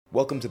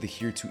Welcome to the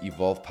Here to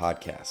Evolve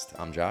podcast.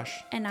 I'm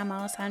Josh. And I'm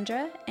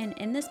Alessandra. And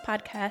in this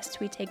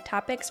podcast, we take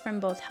topics from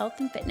both health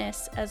and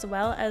fitness, as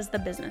well as the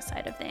business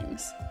side of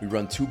things. We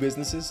run two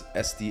businesses,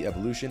 SD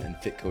Evolution and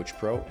Fit Coach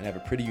Pro, and have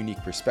a pretty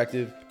unique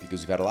perspective because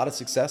we've had a lot of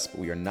success, but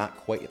we are not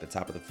quite at the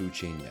top of the food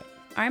chain yet.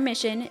 Our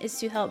mission is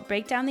to help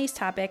break down these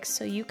topics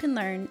so you can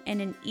learn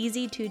in an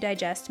easy to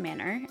digest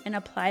manner and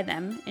apply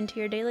them into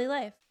your daily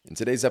life. In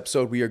today's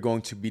episode, we are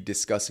going to be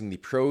discussing the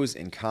pros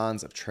and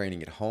cons of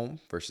training at home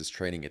versus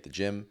training at the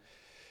gym.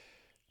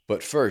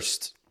 But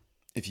first,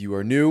 if you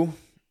are not new,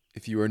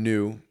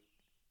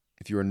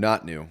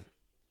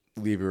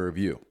 leave a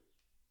review.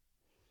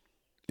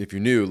 If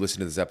you're new, listen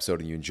to this episode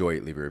and you enjoy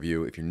it, leave a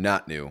review. If you're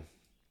not new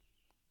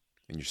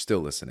and you're still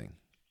listening,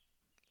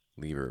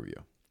 leave a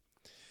review.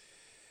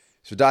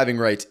 So diving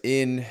right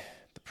in,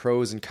 the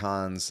pros and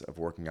cons of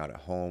working out at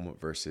home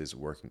versus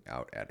working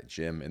out at a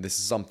gym. And this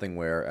is something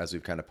where, as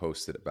we've kind of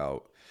posted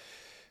about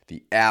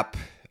the app,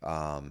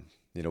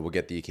 we'll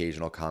get the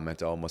occasional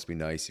comment, oh, it must be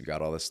nice, you've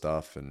got all this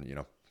stuff, and,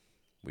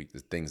 the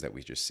things that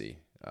we just see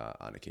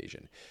on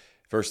occasion.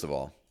 First of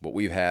all, what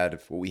we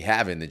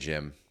have in the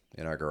gym,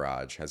 in our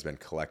garage, has been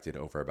collected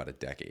over about a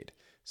decade.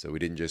 So we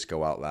didn't just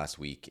go out last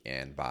week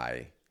and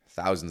buy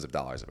thousands of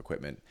dollars of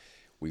equipment.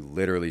 We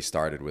literally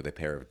started with a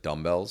pair of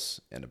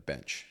dumbbells and a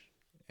bench.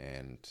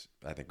 And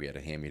I think we had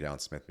a hand-me-down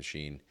Smith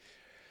machine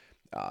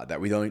that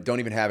we don't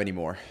even have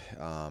anymore.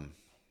 But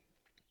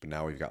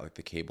now we've got like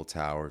the cable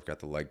tower, we've got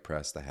the leg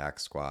press, the hack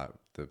squat,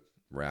 the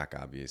rack,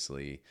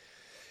 obviously,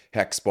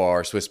 hex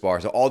bar, Swiss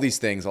bar, so all these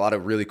things, a lot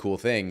of really cool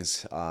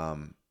things.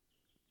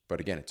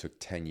 But again, it took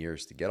 10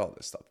 years to get all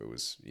this stuff. It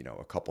was,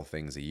 a couple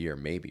things a year,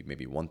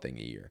 maybe one thing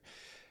a year.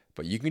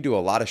 But you can do a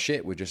lot of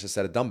shit with just a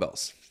set of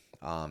dumbbells.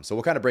 So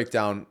we'll kind of break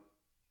down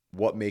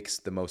what makes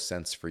the most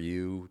sense for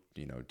you.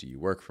 Do you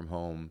work from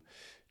home?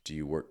 Do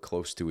you work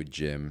close to a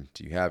gym?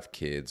 Do you have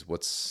kids?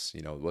 What's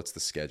the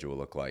schedule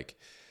look like?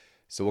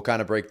 So we'll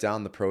kind of break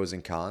down the pros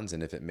and cons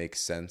and if it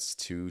makes sense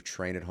to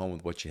train at home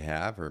with what you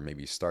have, or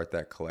maybe start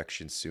that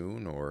collection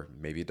soon, or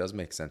maybe it does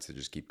make sense to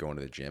just keep going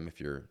to the gym if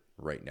you're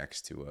right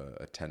next to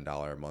a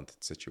 $10 a month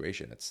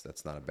situation.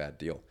 That's not a bad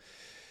deal.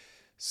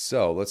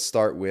 So let's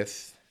start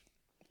with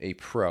a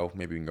pro.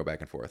 Maybe we can go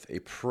back and forth. A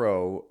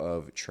pro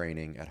of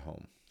training at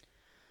home.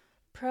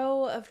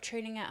 Pro of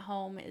training at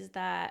home is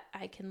that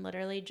I can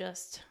literally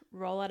just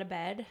roll out of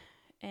bed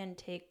and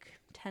take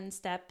 10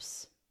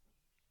 steps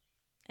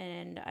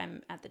and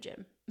I'm at the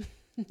gym.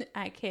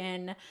 I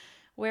can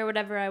wear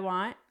whatever I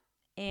want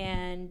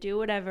and do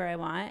whatever I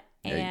want.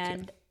 Yeah,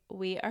 and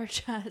we are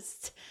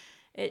just,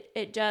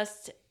 it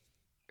just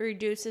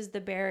reduces the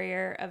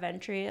barrier of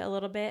entry a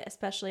little bit,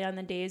 especially on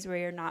the days where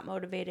you're not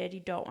motivated, you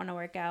don't want to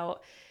work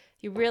out.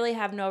 You really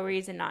have no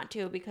reason not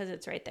to because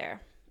it's right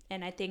there.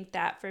 And I think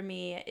that for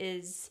me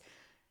is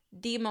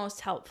the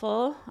most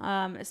helpful,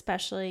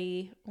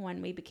 especially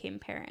when we became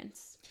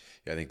parents.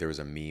 Yeah, I think there was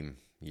a meme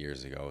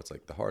years ago. It's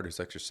like the hardest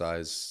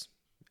exercise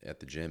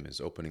at the gym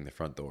is opening the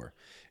front door.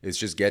 It's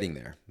just getting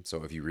there.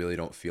 So if you really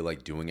don't feel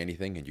like doing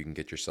anything and you can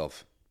get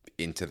yourself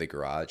into the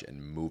garage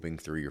and moving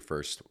through your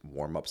first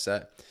warm-up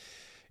set,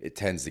 it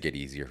tends to get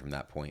easier from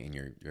that point and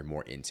you're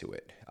more into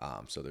it.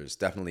 So there's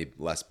definitely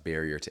less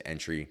barrier to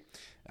entry.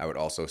 I would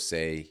also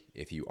say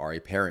if you are a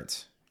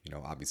parent,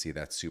 obviously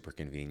that's super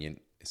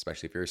convenient,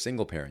 especially if you're a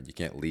single parent. You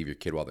can't leave your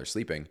kid while they're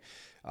sleeping.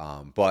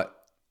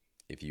 But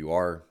if you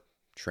are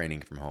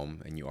training from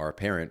home and you are a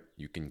parent,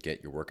 you can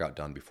get your workout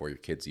done before your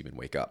kids even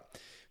wake up.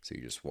 So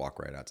you just walk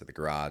right out to the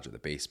garage or the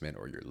basement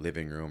or your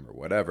living room or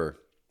whatever,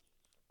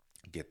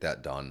 get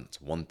that done.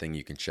 It's one thing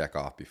you can check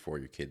off before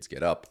your kids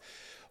get up.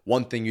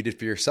 One thing you did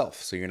for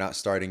yourself. So you're not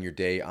starting your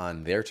day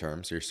on their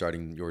terms, you're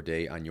starting your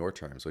day on your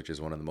terms, which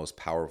is one of the most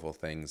powerful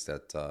things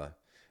that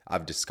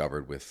I've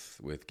discovered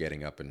with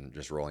getting up and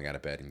just rolling out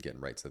of bed and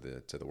getting right to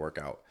the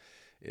workout.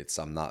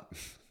 I'm not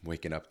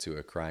waking up to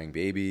a crying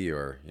baby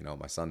or,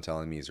 my son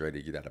telling me he's ready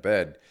to get out of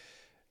bed.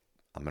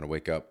 I'm going to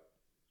wake up,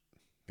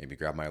 maybe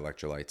grab my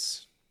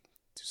electrolytes,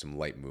 do some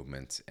light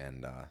movement,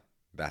 and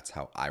that's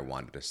how I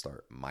wanted to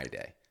start my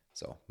day.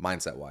 So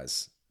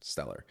mindset-wise,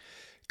 stellar.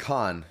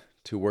 Con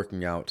to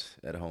working out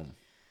at home.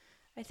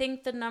 I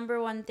think the number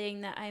one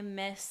thing that I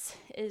miss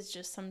is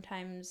just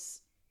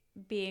sometimes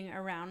being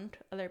around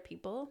other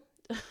people.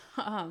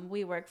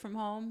 We work from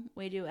home.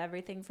 We do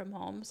everything from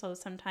home. So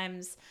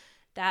sometimes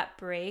that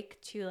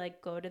break to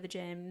go to the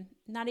gym,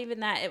 not even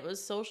that it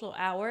was social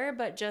hour,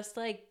 but just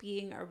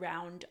being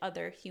around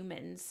other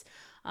humans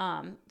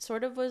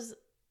sort of was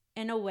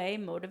in a way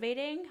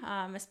motivating,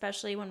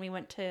 especially when we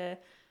went to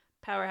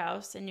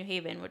Powerhouse in New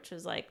Haven, which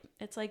was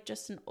it's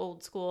just an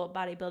old school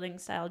bodybuilding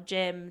style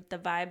gym. The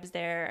vibes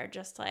there are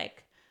just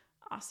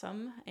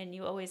awesome and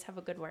you always have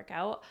a good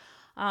workout.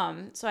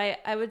 So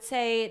I would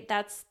say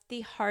that's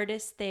the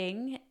hardest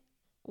thing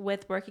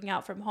with working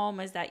out from home,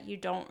 is that you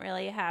don't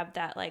really have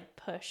that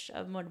push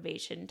of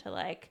motivation to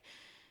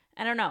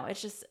I don't know.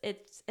 It's just,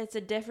 it's a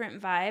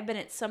different vibe, and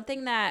it's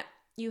something that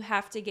you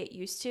have to get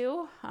used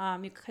to,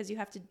 because you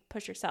have to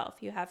push yourself.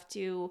 You have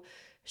to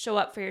show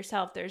up for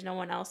yourself. There's no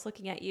one else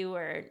looking at you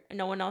or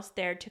no one else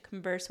there to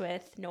converse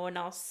with, no one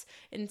else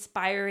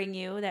inspiring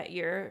you that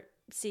you're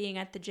seeing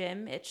at the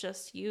gym. It's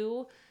just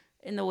you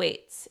in the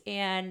weights.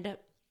 And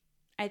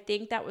I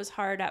think that was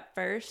hard at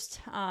first,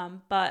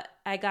 but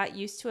I got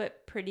used to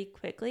it pretty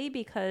quickly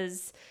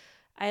because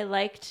I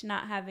liked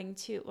not having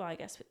to, well, I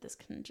guess this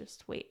can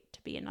just wait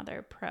to be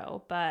another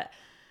pro, but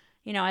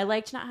I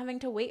liked not having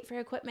to wait for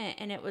equipment,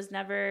 and it was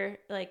never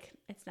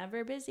it's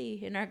never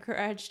busy in our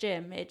garage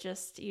gym. It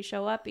just, you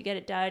show up, you get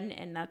it done,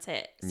 and that's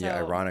it. So, yeah,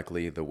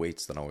 ironically, the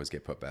weights don't always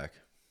get put back.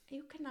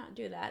 You cannot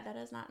do that. That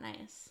is not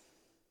nice.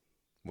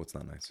 What's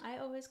not nice? I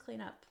always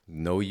clean up.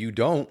 No, you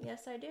don't.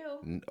 Yes, I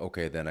do.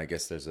 Okay, then I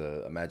guess there's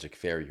a magic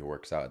fairy who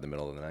works out in the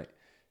middle of the night,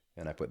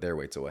 and I put their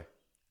weights away.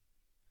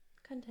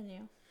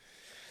 Continue.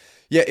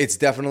 Yeah, it's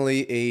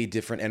definitely a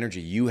different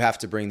energy. You have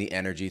to bring the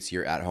energy to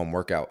your at-home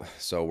workout.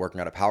 So working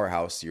at a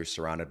powerhouse, you're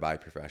surrounded by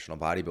professional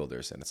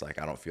bodybuilders, and it's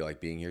like, I don't feel like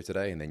being here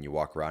today. And then you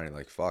walk around and you're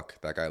like,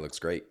 fuck, that guy looks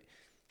great.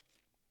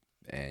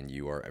 And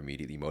you are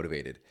immediately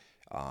motivated.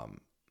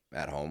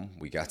 At home,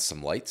 we got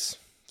some lights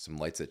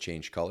that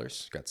change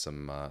colors. Got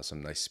some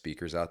nice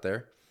speakers out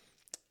there,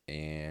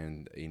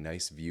 and a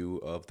nice view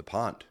of the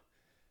pond.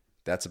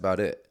 That's about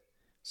it.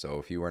 So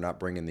if you are not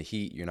bringing the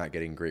heat, you're not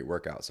getting great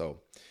workout. So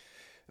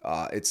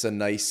it's a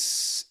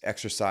nice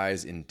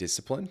exercise in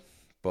discipline,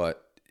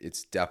 but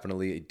it's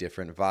definitely a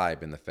different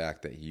vibe in the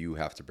fact that you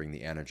have to bring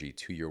the energy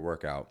to your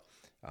workout.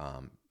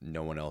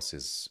 No one else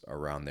is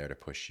around there to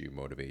push you,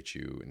 motivate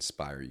you,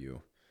 inspire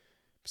you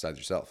besides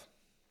yourself.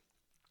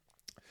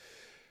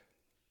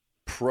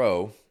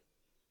 Pro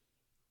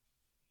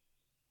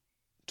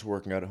to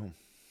working out at home.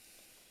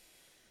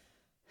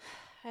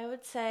 I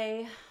would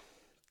say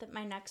that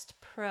my next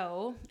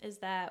pro is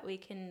that we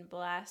can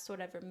blast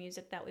whatever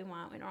music that we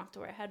want. We don't have to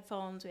wear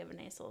headphones. We have a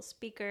nice little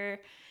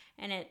speaker,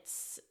 and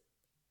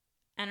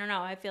I don't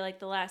know, I feel like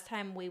the last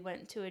time we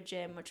went to a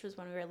gym, which was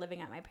when we were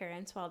living at my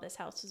parents' while this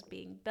house was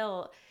being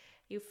built,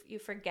 you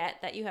forget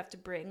that you have to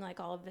bring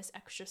like all of this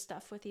extra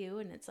stuff with you,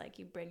 and it's like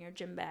you bring your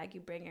gym bag, you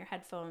bring your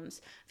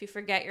headphones. If you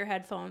forget your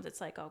headphones, it's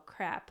like, oh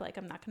crap, like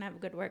I'm not gonna have a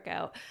good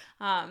workout.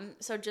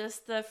 So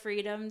just the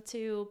freedom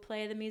to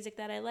play the music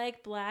that I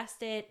like,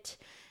 blast it,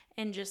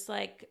 and just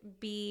like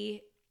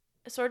be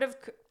sort of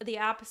the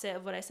opposite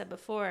of what I said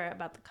before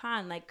about the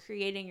con, like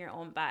creating your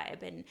own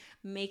vibe and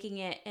making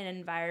it an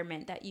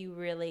environment that you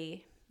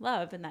really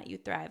love and that you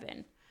thrive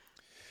in.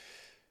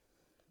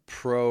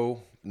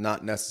 Pro,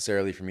 not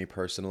necessarily for me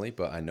personally,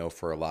 but I know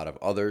for a lot of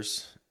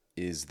others,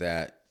 is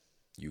that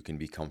you can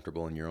be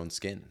comfortable in your own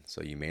skin.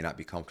 So you may not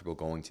be comfortable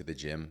going to the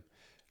gym.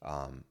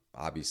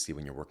 Obviously,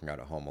 when you're working out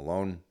at home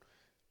alone,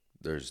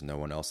 there's no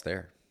one else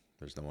there.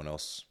 There's no one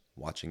else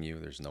watching you.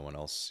 There's no one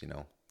else,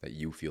 that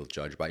you feel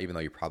judged by, even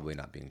though you're probably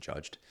not being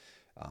judged.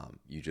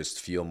 You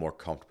just feel more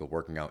comfortable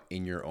working out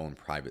in your own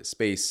private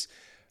space,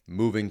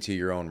 moving to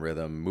your own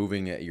rhythm,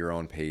 moving at your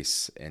own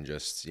pace, and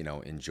just,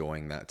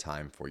 enjoying that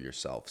time for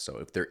yourself. So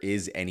if there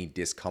is any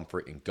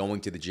discomfort in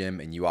going to the gym,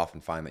 and you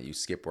often find that you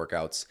skip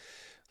workouts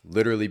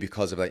literally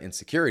because of that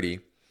insecurity,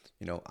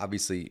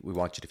 obviously we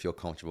want you to feel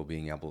comfortable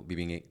being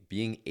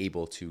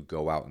able to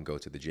go out and go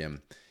to the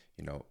gym.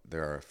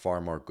 There are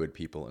far more good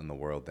people in the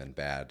world than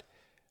bad.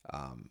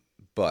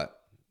 But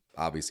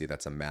obviously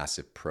that's a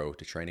massive pro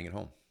to training at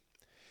home.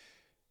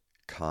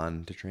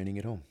 Con to training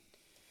at home.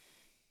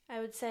 I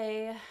would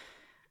say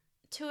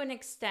to an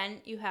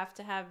extent you have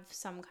to have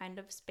some kind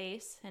of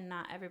space, and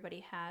not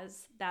everybody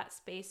has that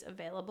space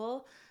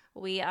available.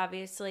 We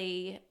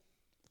obviously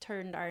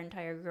turned our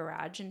entire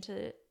garage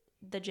into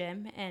the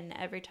gym, and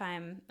every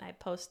time I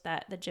post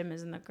that the gym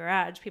is in the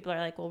garage, people are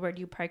like, well, where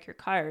do you park your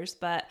cars?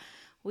 But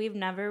we've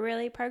never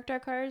really parked our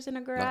cars in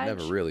a garage. Not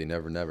never, really,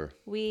 never.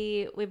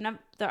 We've never.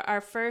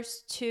 Our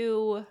first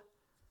two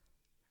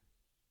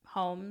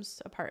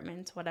homes,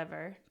 apartments,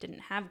 whatever, didn't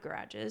have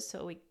garages,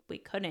 so we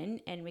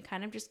couldn't, and we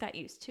kind of just got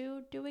used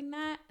to doing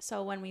that.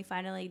 So when we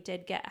finally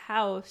did get a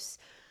house,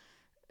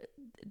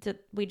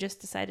 we just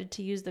decided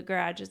to use the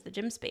garage as the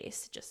gym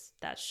space.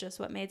 That's just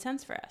what made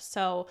sense for us.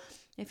 So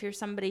if you're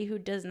somebody who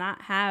does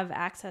not have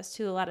access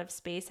to a lot of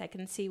space, I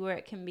can see where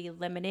it can be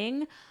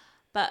limiting.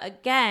 But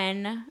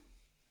again,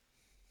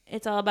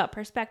 it's all about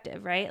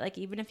perspective, right? Like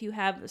even if you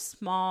have a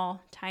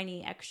small,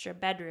 tiny extra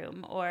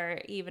bedroom,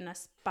 or even a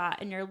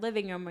spot in your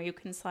living room where you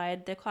can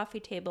slide the coffee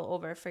table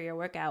over for your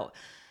workout,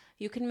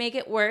 you can make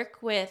it work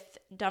with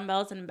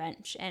dumbbells and a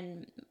bench.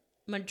 And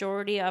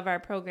majority of our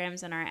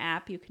programs in our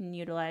app, you can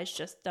utilize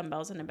just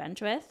dumbbells and a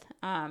bench with.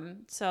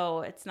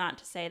 So it's not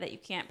to say that you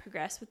can't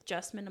progress with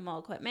just minimal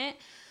equipment.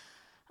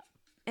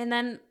 And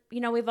then,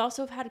 we've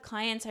also had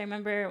clients. I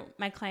remember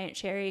my client,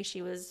 Sherry,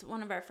 she was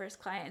one of our first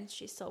clients.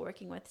 She's still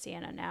working with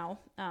Sienna now.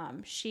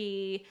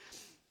 She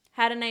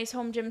had a nice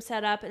home gym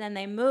set up, and then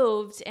they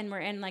moved and were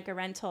in like a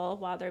rental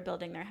while they're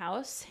building their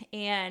house.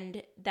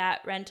 And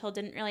that rental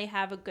didn't really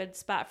have a good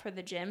spot for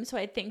the gym. So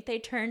I think they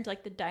turned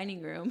like the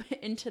dining room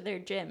into their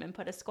gym and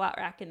put a squat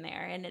rack in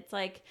there. And it's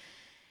like,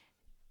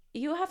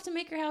 you have to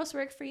make your house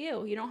work for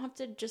you. You don't have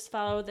to just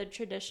follow the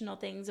traditional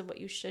things of what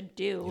you should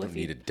do. You don't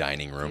need a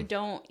dining If you room.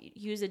 don't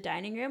use a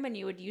dining room and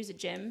you would use a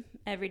gym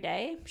every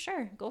day,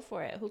 sure, go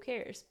for it. Who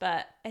cares?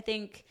 But I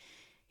think,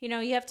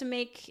 you have to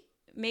make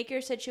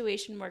your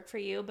situation work for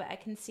you, but I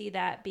can see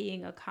that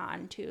being a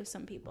con to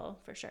some people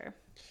for sure.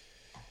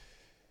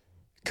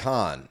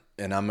 Con,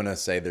 and I'm going to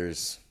say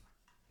this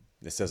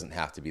doesn't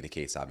have to be the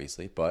case,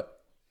 obviously,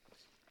 but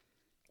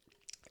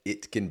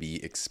it can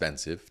be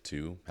expensive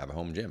to have a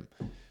home gym.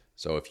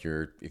 So if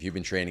you've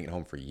been training at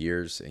home for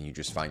years and you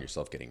just find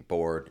yourself getting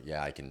bored,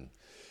 I can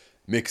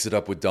mix it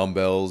up with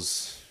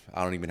dumbbells.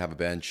 I don't even have a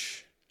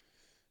bench.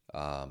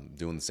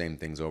 Doing the same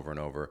things over and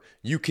over.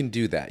 You can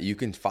do that. You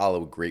can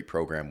follow a great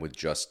program with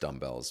just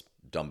dumbbells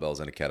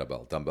and a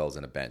kettlebell, dumbbells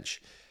and a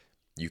bench.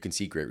 You can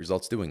see great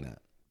results doing that.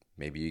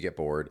 Maybe you get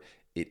bored.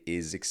 It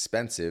is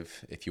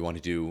expensive if you want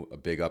to do a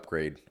big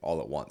upgrade all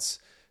at once.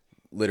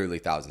 Literally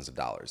thousands of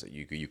dollars that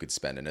you could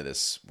spend into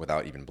this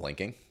without even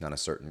blinking on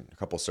a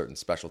couple certain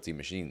specialty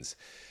machines.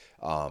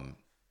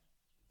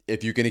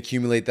 If you can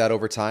accumulate that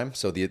over time,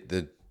 so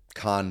the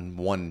con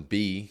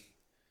 1B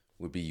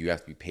would be you have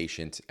to be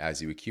patient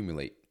as you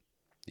accumulate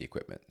the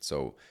equipment.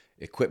 So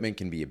equipment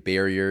can be a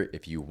barrier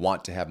if you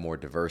want to have more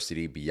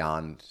diversity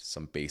beyond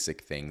some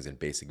basic things and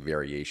basic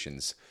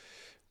variations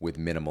with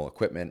minimal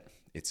equipment.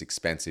 It's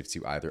expensive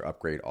to either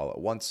upgrade all at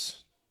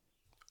once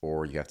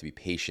or you have to be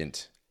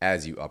patient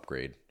as you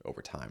upgrade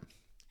over time.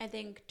 I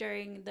think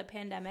during the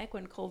pandemic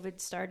when COVID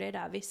started,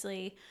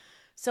 obviously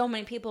so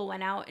many people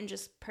went out and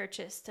just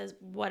purchased as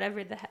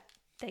whatever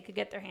they could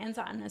get their hands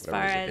on as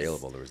far as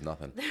available. There was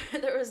nothing.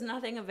 There was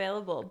nothing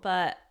available,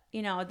 but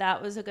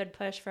that was a good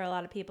push for a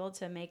lot of people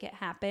to make it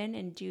happen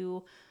and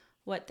do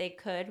what they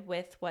could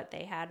with what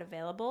they had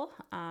available.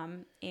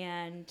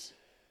 And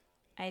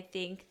I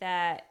think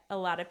that a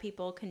lot of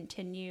people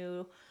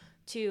continue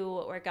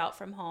to work out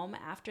from home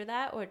after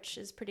that, which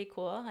is pretty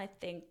cool. I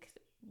think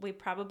we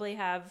probably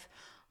have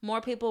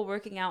more people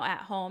working out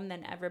at home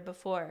than ever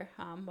before,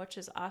 which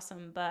is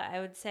awesome. But I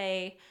would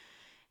say,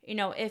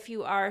 if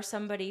you are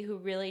somebody who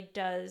really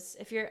does,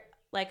 if you're,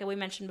 like we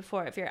mentioned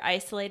before, if you're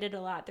isolated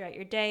a lot throughout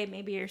your day,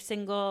 maybe you're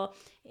single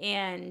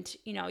and,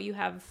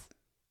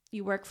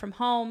 you work from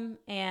home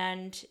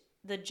and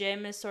the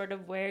gym is sort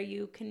of where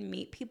you can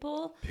meet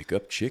people. Pick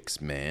up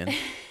chicks, man.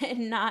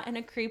 And not in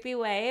a creepy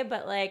way,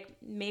 but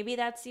maybe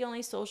that's the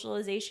only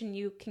socialization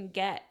you can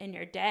get in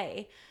your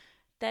day.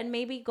 Then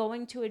maybe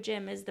going to a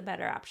gym is the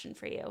better option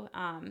for you.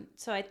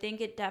 So I think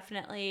it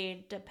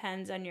definitely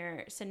depends on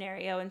your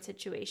scenario and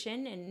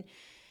situation.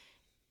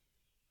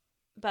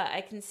 But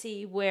I can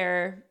see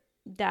where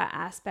that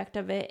aspect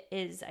of it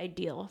is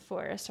ideal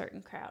for a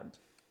certain crowd.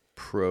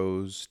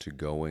 Pros to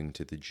going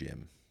to the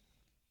gym.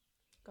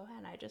 Go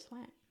ahead, I just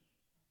went.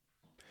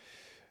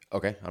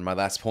 Okay, on my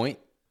last point,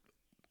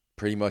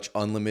 pretty much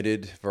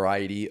unlimited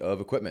variety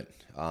of equipment.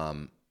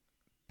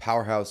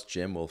 Powerhouse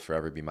Gym will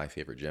forever be my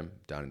favorite gym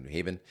down in New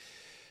Haven,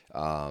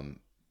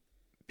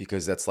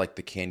 because that's like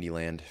the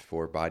Candyland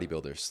for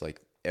bodybuilders.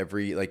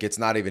 It's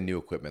not even new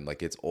equipment.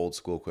 It's old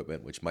school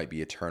equipment, which might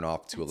be a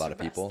turnoff to a lot of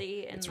people.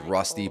 It's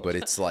rusty, but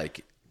it's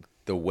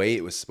the way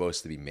it was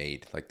supposed to be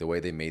made, the way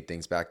they made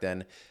things back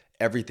then.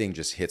 Everything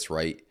just hits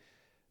right.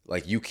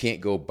 You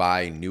can't go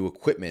buy new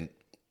equipment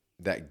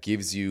that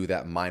gives you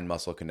that mind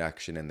muscle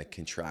connection and the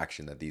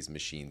contraction that these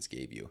machines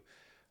gave you.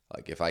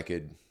 If I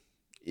could,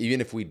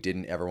 even if we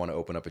didn't ever want to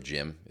open up a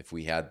gym, if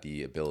we had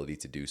the ability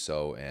to do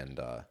so and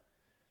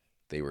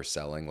they were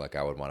selling,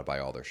 I would want to buy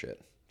all their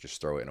shit.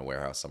 Just throw it in a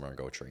warehouse somewhere and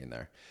go train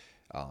there,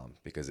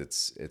 because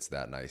it's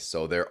that nice.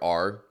 So there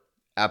are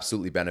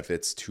absolutely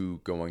benefits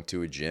to going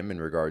to a gym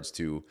in regards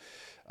to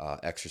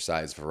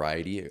exercise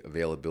variety,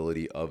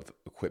 availability of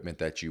equipment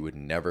that you would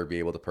never be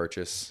able to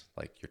purchase.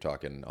 You're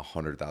talking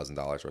 $100,000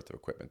 worth of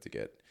equipment to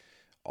get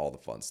all the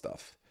fun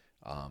stuff.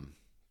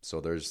 So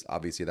there's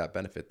obviously that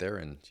benefit there,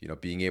 and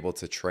being able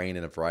to train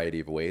in a variety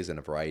of ways and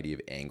a variety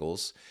of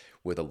angles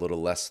with a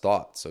little less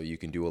thought. So you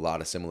can do a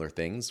lot of similar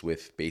things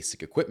with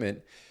basic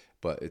equipment,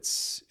 but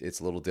it's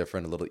a little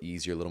different, a little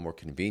easier, a little more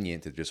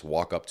convenient to just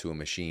walk up to a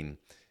machine,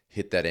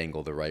 hit that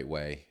angle the right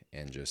way,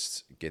 and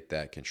just get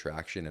that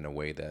contraction in a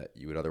way that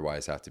you would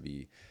otherwise have to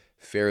be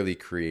fairly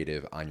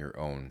creative on your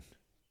own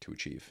to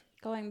achieve.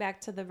 Going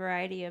back to the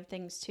variety of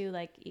things too,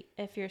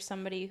 if you're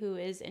somebody who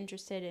is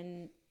interested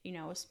in,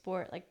 a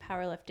sport like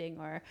powerlifting,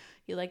 or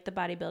you like the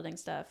bodybuilding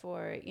stuff,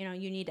 or,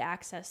 you need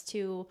access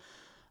to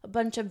a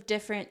bunch of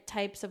different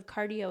types of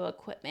cardio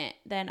equipment,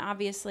 then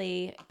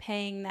obviously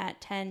paying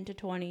that 10 to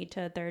 20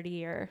 to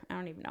 30, or I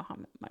don't even know how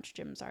much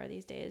gyms are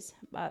these days,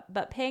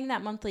 but paying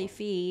that monthly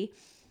fee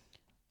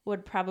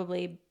would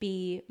probably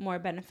be more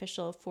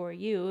beneficial for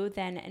you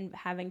than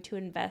having to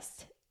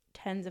invest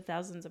tens of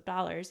thousands of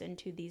dollars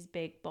into these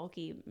big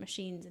bulky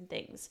machines and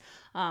things.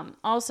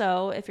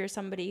 Also, if you're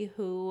somebody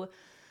who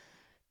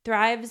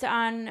thrives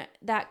on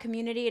that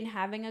community and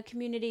having a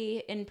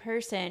community in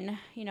person,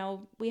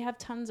 we have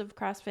tons of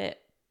CrossFit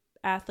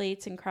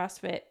athletes and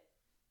CrossFit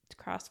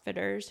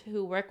CrossFitters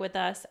who work with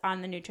us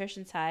on the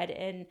nutrition side,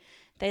 and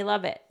they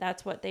love it.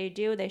 That's what they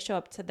do. They show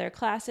up to their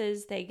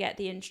classes, they get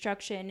the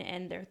instruction,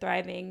 and they're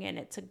thriving, and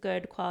it's a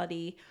good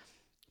quality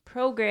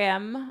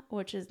program,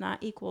 which is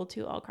not equal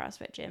to all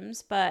CrossFit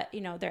gyms, but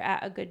they're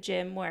at a good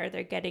gym where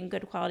they're getting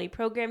good quality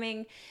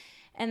programming.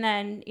 And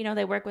then,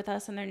 they work with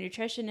us on their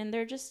nutrition, and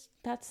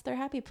that's their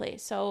happy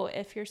place. So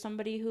if you're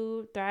somebody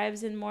who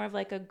thrives in more of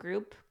like a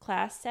group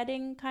class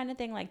setting kind of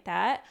thing like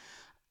that,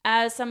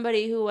 as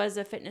somebody who was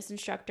a fitness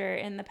instructor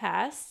in the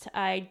past,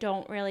 I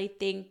don't really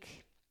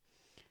think,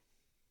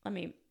 let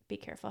me be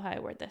careful how I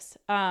word this.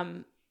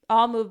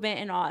 All movement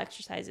and all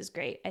exercise is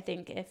great. I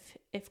think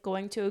if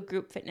going to a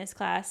group fitness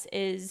class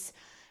is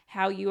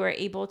how you are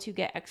able to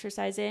get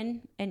exercise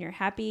in, and you're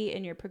happy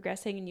and you're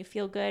progressing and you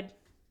feel good,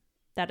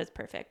 that is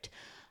perfect.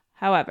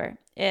 However,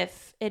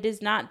 if it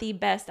is not the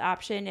best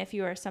option, if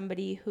you are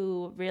somebody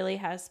who really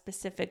has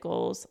specific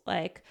goals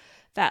like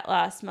fat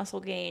loss, muscle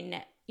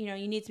gain,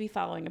 you need to be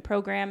following a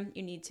program.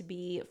 You need to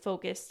be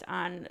focused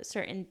on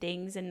certain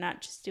things and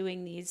not just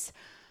doing these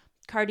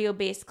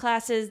cardio-based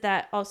classes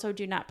that also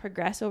do not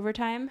progress over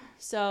time.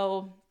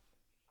 So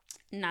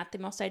not the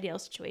most ideal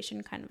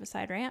situation, kind of a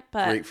side rant,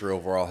 but great for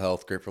overall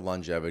health, great for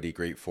longevity,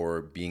 great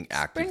for being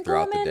active sprinkle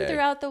throughout them the in day.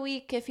 throughout the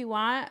week if you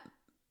want,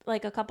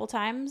 like a couple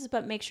times,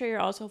 but make sure you're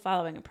also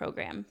following a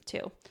program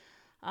too.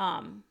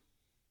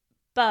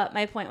 But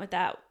my point with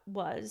that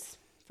was,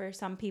 for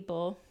some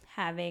people,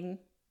 having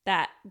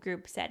that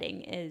group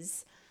setting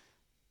is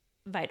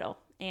vital.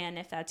 And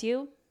if that's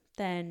you,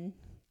 then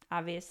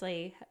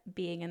obviously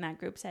being in that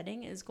group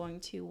setting is going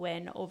to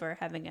win over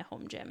having a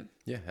home gym.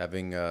 Yeah,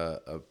 having a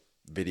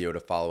video to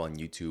follow on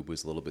YouTube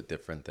was a little bit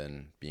different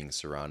than being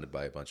surrounded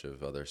by a bunch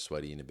of other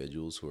sweaty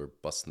individuals who are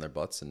busting their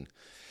butts and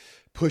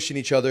pushing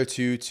each other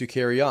to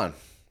carry on.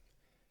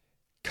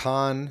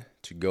 Con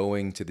to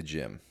going to the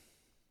gym.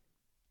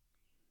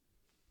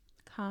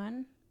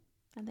 Con?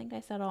 I think I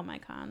said all my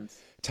cons.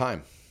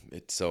 Time.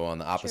 It's so on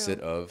the opposite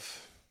True.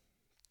 of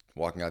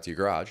walking out to your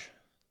garage.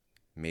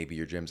 Maybe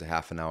your gym's a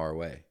half an hour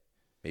away.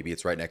 Maybe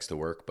it's right next to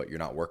work, but you're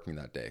not working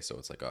that day. So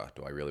it's like, oh,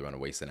 do I really want to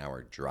waste an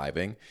hour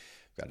driving?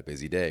 Got a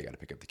busy day. Got to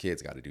pick up the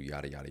kids. Got to do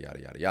yada, yada,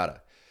 yada, yada,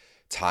 yada.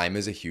 Time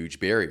is a huge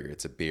barrier.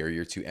 It's a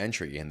barrier to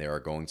entry. And there are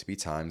going to be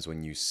times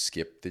when you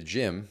skip the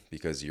gym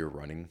because you're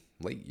running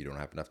late. You don't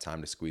have enough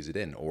time to squeeze it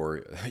in.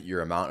 Or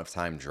your amount of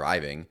time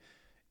driving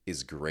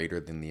is greater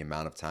than the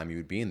amount of time you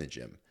would be in the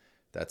gym.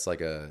 That's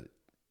like a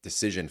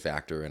decision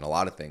factor in a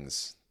lot of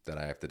things that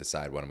I have to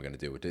decide what I'm going to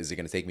do. Is it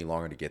going to take me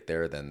longer to get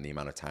there than the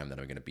amount of time that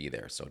I'm going to be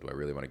there? So do I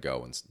really want to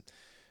go and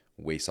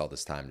waste all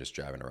this time just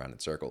driving around in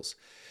circles?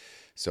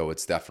 So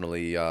it's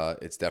definitely a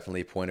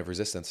point of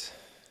resistance.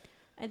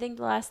 I think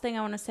the last thing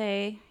I want to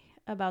say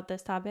about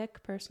this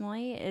topic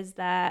personally is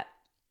that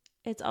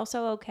it's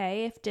also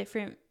okay if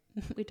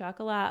we talk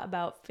a lot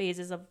about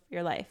phases of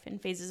your life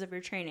and phases of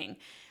your training.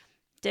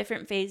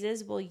 Different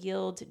phases will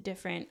yield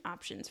different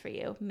options for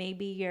you.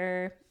 Maybe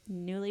you're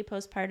newly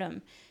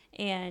postpartum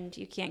and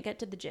you can't get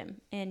to the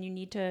gym and you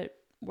need to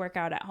work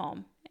out at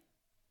home.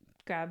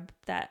 Grab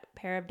that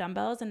pair of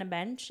dumbbells and a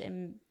bench,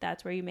 and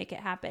that's where you make it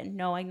happen,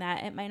 knowing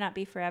that it might not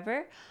be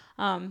forever.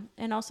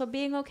 And also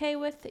being okay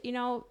with,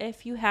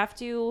 if you have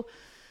to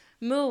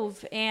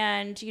move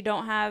and you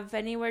don't have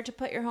anywhere to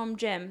put your home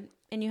gym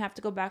and you have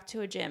to go back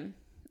to a gym,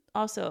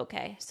 also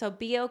okay. So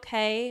be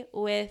okay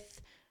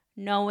with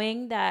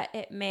knowing that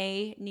it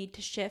may need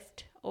to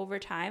shift over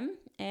time,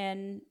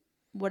 and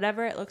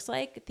whatever it looks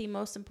like, the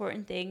most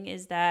important thing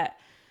is that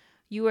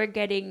you are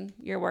getting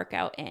your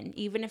workout in.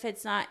 Even if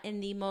it's not in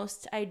the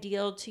most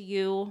ideal to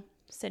you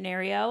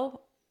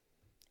scenario,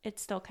 it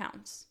still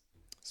counts.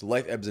 So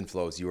life ebbs and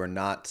flows. You are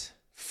not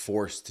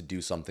forced to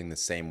do something the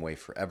same way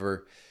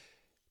forever.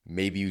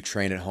 Maybe you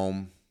train at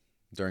home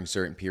during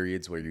certain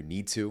periods where you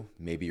need to.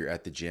 Maybe you're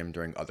at the gym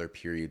during other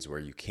periods where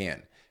you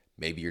can.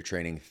 Maybe you're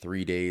training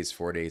 3 days,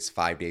 4 days,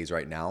 5 days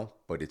right now,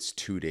 but it's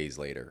 2 days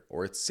later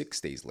or it's 6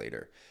 days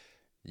later.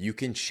 You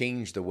can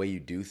change the way you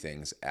do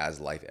things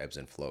as life ebbs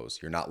and flows.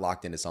 You're not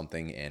locked into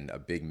something, and a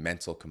big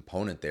mental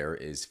component there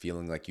is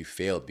feeling like you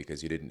failed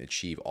because you didn't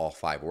achieve all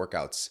 5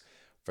 workouts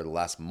for the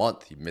last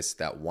month. You missed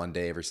that one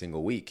day every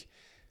single week.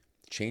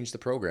 Change the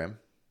program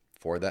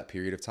for that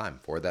period of time,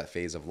 for that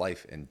phase of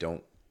life, and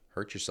don't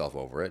hurt yourself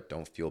over it.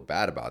 Don't feel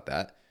bad about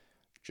that.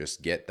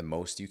 Just get the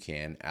most you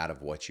can out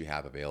of what you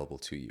have available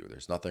to you.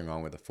 There's nothing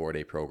wrong with a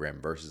 4-day program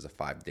versus a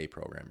 5-day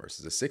program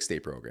versus a 6-day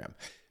program.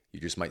 You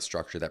just might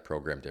structure that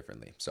program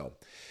differently. So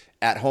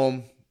at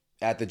home,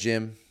 at the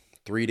gym,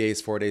 3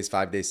 days, 4 days,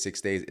 5 days, 6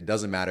 days, it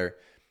doesn't matter.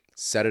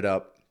 Set it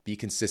up, be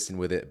consistent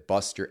with it,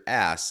 bust your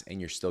ass, and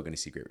you're still going to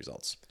see great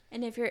results.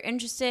 And if you're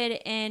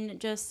interested in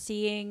just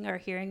seeing or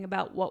hearing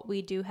about what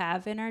we do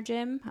have in our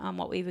gym,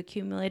 what we've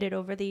accumulated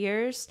over the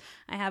years,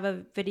 I have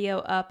a video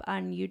up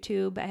on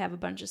YouTube. I have a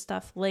bunch of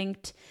stuff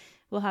linked.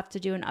 We'll have to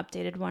do an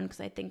updated one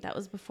because I think that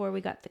was before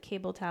we got the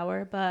cable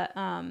tower. But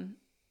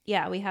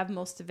yeah, we have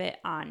most of it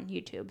on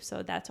YouTube.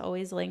 So that's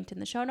always linked in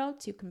the show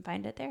notes. You can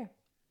find it there.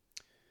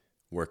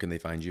 Where can they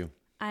find you?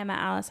 I'm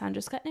at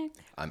Alessandra Skutnik.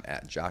 I'm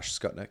at Josh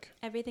Skutnik.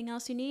 Everything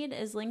else you need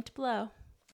is linked below.